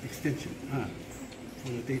extension for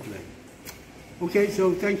the deadline. Okay,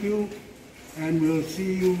 so thank you, and we'll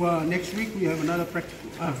see you next week. We have another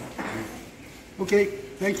practical. Okay,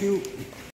 thank you.